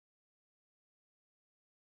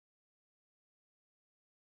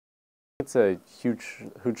It's a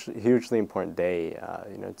hugely important day.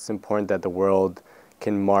 It's important that the world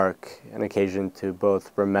can mark an occasion to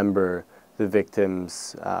both remember the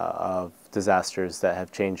victims of disasters that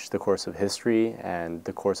have changed the course of history and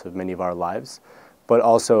the course of many of our lives, but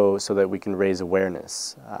also so that we can raise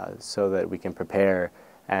awareness, so that we can prepare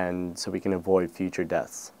and so we can avoid future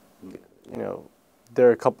deaths. There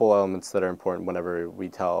are a couple elements that are important whenever we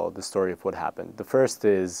tell the story of what happened. The first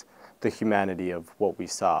is the humanity of what we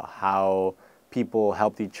saw, how people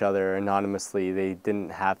helped each other anonymously. They didn't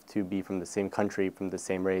have to be from the same country, from the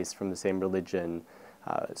same race, from the same religion.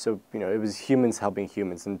 It was humans helping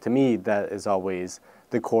humans. And to me, that is always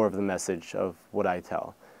the core of the message of what I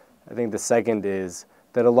tell. I think the second is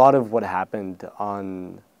that a lot of what happened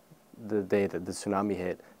on the day that the tsunami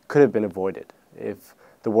hit could have been avoided if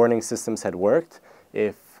the warning systems had worked,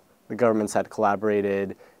 if the governments had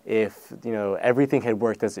collaborated, if everything had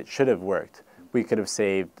worked as it should have worked. We could have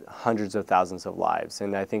saved hundreds of thousands of lives.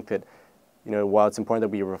 And I think that while it's important that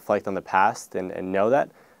we reflect on the past and know that,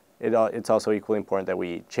 it's also equally important that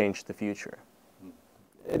we change the future.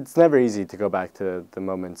 It's never easy to go back to the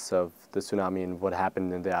moments of the tsunami and what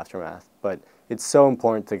happened in the aftermath, but it's so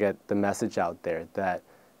important to get the message out there that,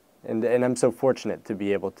 and I'm so fortunate to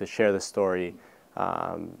be able to share the story,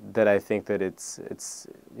 that I think that it's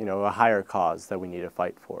a higher cause that we need to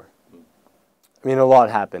fight for. I mean, a lot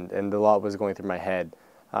happened, and a lot was going through my head.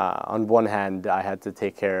 On one hand, I had to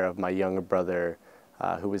take care of my younger brother,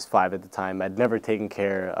 who was 5 at the time. I'd never taken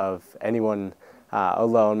care of anyone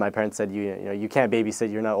alone. My parents said, you can't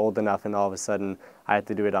babysit, you're not old enough, and all of a sudden, I had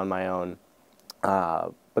to do it on my own.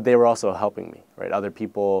 But they were also helping me, right? Other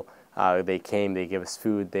people, they came, they gave us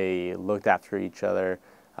food, they looked after each other.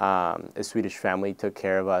 A Swedish family took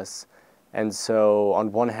care of us. And so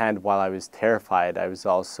on one hand, while I was terrified, I was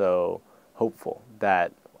also hopeful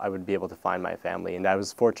that I would be able to find my family. And I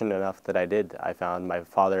was fortunate enough that I did. I found my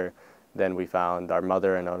father, then we found our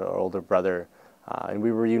mother and our older brother, and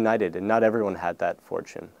we were united, and not everyone had that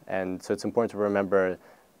fortune. And so it's important to remember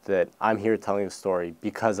that I'm here telling the story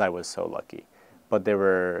because I was so lucky. But there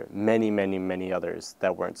were many, many, many others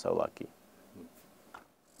that weren't so lucky.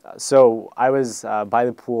 So I was by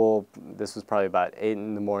the pool. This was probably about 8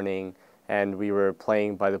 in the morning, and we were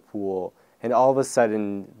playing by the pool. And all of a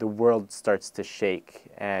sudden, the world starts to shake,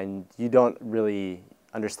 and you don't really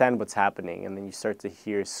understand what's happening. And then you start to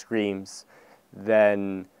hear screams.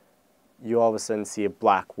 Then you all of a sudden see a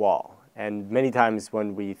black wall. And many times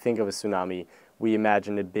when we think of a tsunami, we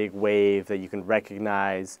imagine a big wave that you can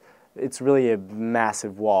recognize. It's really a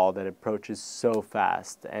massive wall that approaches so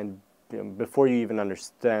fast. And before you even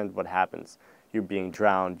understand what happens, you're being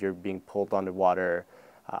drowned, you're being pulled underwater,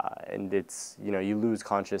 and it's, you lose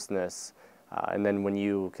consciousness. And then when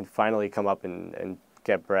you can finally come up and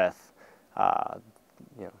get breath,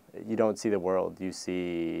 you don't see the world. You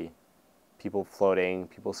see people floating,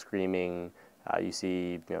 people screaming, you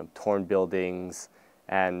see torn buildings,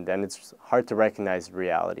 and it's hard to recognize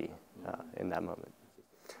reality in that moment.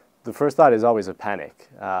 The first thought is always a panic.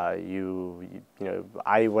 When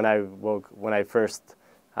I first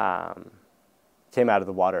came out of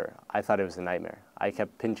the water, I thought it was a nightmare. I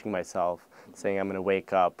kept pinching myself, saying I'm going to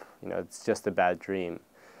wake up. It's just a bad dream,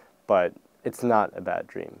 but it's not a bad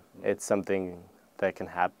dream. It's something that can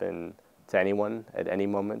happen to anyone at any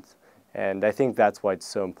moment, and I think that's why it's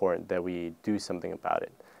so important that we do something about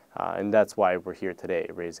it. And that's why we're here today,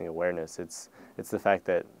 raising awareness. It's the fact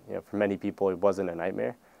that for many people it wasn't a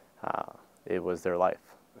nightmare. It was their life.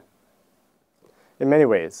 In many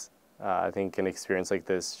ways, I think an experience like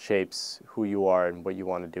this shapes who you are and what you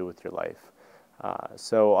want to do with your life.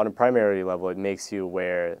 So on a primary level, it makes you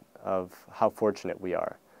aware of how fortunate we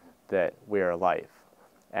are that we are alive,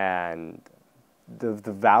 and the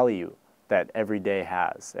value that every day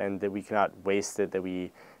has, and that we cannot waste it, that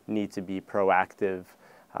we need to be proactive,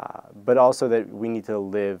 but also that we need to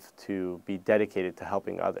live to be dedicated to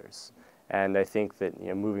helping others. And I think that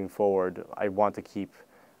moving forward, I want to keep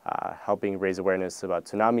helping raise awareness about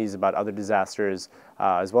tsunamis, about other disasters,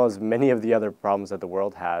 as well as many of the other problems that the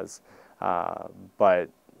world has. But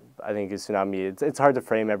I think a tsunami, it's hard to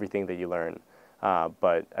frame everything that you learn.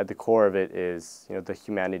 But at the core of it is the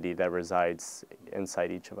humanity that resides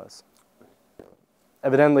inside each of us.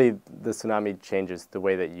 Evidently, the tsunami changes the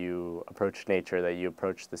way that you approach nature, that you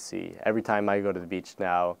approach the sea. Every time I go to the beach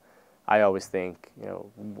now, I always think,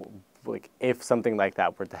 like, if something like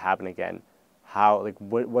that were to happen again,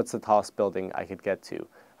 what's the tallest building I could get to?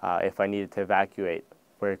 If I needed to evacuate,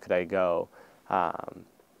 where could I go?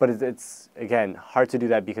 But it's again hard to do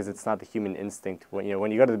that because it's not the human instinct. When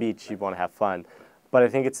you go to the beach, you want to have fun. But I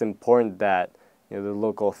think it's important that the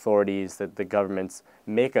local authorities, that the governments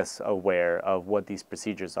make us aware of what these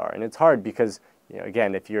procedures are. And it's hard because,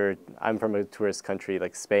 again, I'm from a tourist country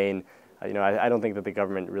like Spain, I don't think that the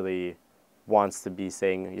government really wants to be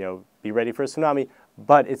saying, be ready for a tsunami,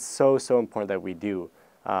 but it's so, so important that we do.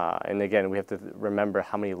 And again, we have to remember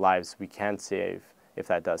how many lives we can save if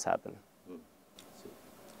that does happen.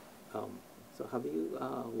 So have you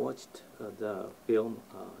watched the film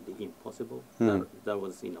The Impossible? That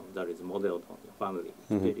was, that is modeled on your family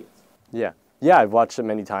experience. Yeah, I've watched it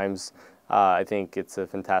many times. I think it's a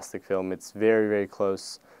fantastic film. It's very, very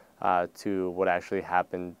close to what actually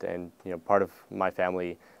happened, and part of my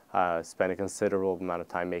family spent a considerable amount of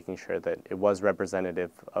time making sure that it was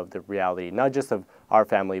representative of the reality, not just of our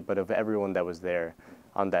family, but of everyone that was there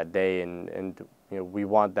on that day. And we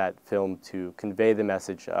want that film to convey the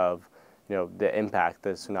message of the impact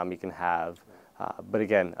that tsunami can have, but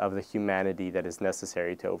again, of the humanity that is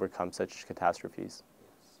necessary to overcome such catastrophes.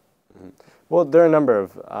 Well, there are a number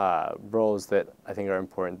of roles that I think are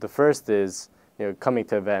important. The first is coming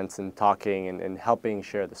to events and talking and helping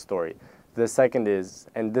share the story. The second is,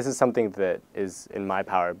 and this is something that is in my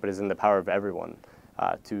power, but is in the power of everyone,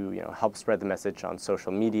 to help spread the message on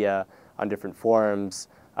social media, on different forums,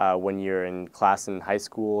 when you're in class in high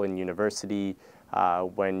school and university,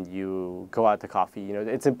 when you go out to coffee.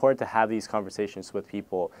 It's important to have these conversations with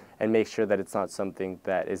people and make sure that it's not something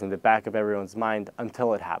that is in the back of everyone's mind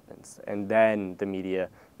until it happens. And then the media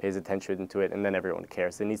pays attention to it, and then everyone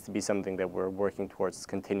cares. It needs to be something that we're working towards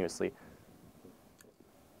continuously.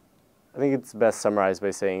 I think it's best summarized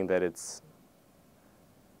by saying that it's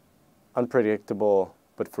unpredictable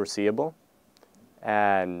but foreseeable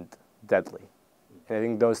and deadly. And I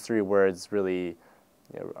think those three words really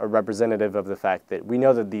are representative of the fact that we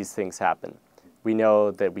know that these things happen. We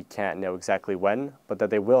know that we can't know exactly when, but that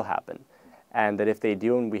they will happen. And that if they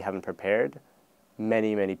do and we haven't prepared,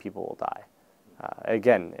 many, many people will die.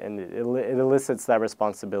 Again, and it elicits that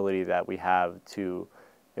responsibility that we have to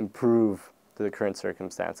improve the current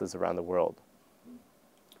circumstances around the world.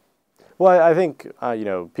 Well, I think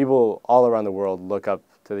people all around the world look up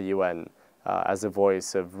to the UN as a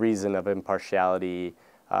voice of reason, of impartiality,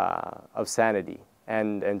 of sanity.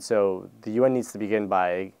 And so the UN needs to begin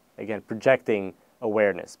by, again, projecting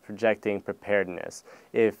awareness, projecting preparedness.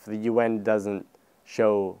 If the UN doesn't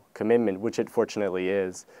show commitment, which it fortunately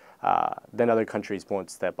is, then other countries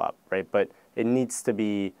won't step up, right? But it needs to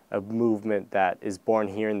be a movement that is born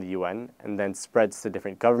here in the UN and then spreads to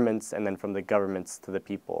different governments, and then from the governments to the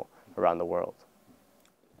people around the world.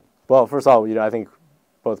 Well, first of all, I think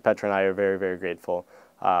both Petra and I are very, very grateful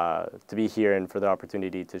to be here and for the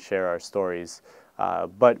opportunity to share our stories.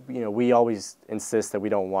 But we always insist that we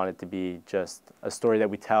don't want it to be just a story that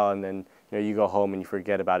we tell and then you go home and you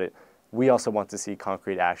forget about it. We also want to see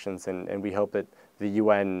concrete actions, and we hope that the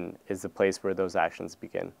UN is the place where those actions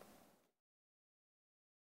begin.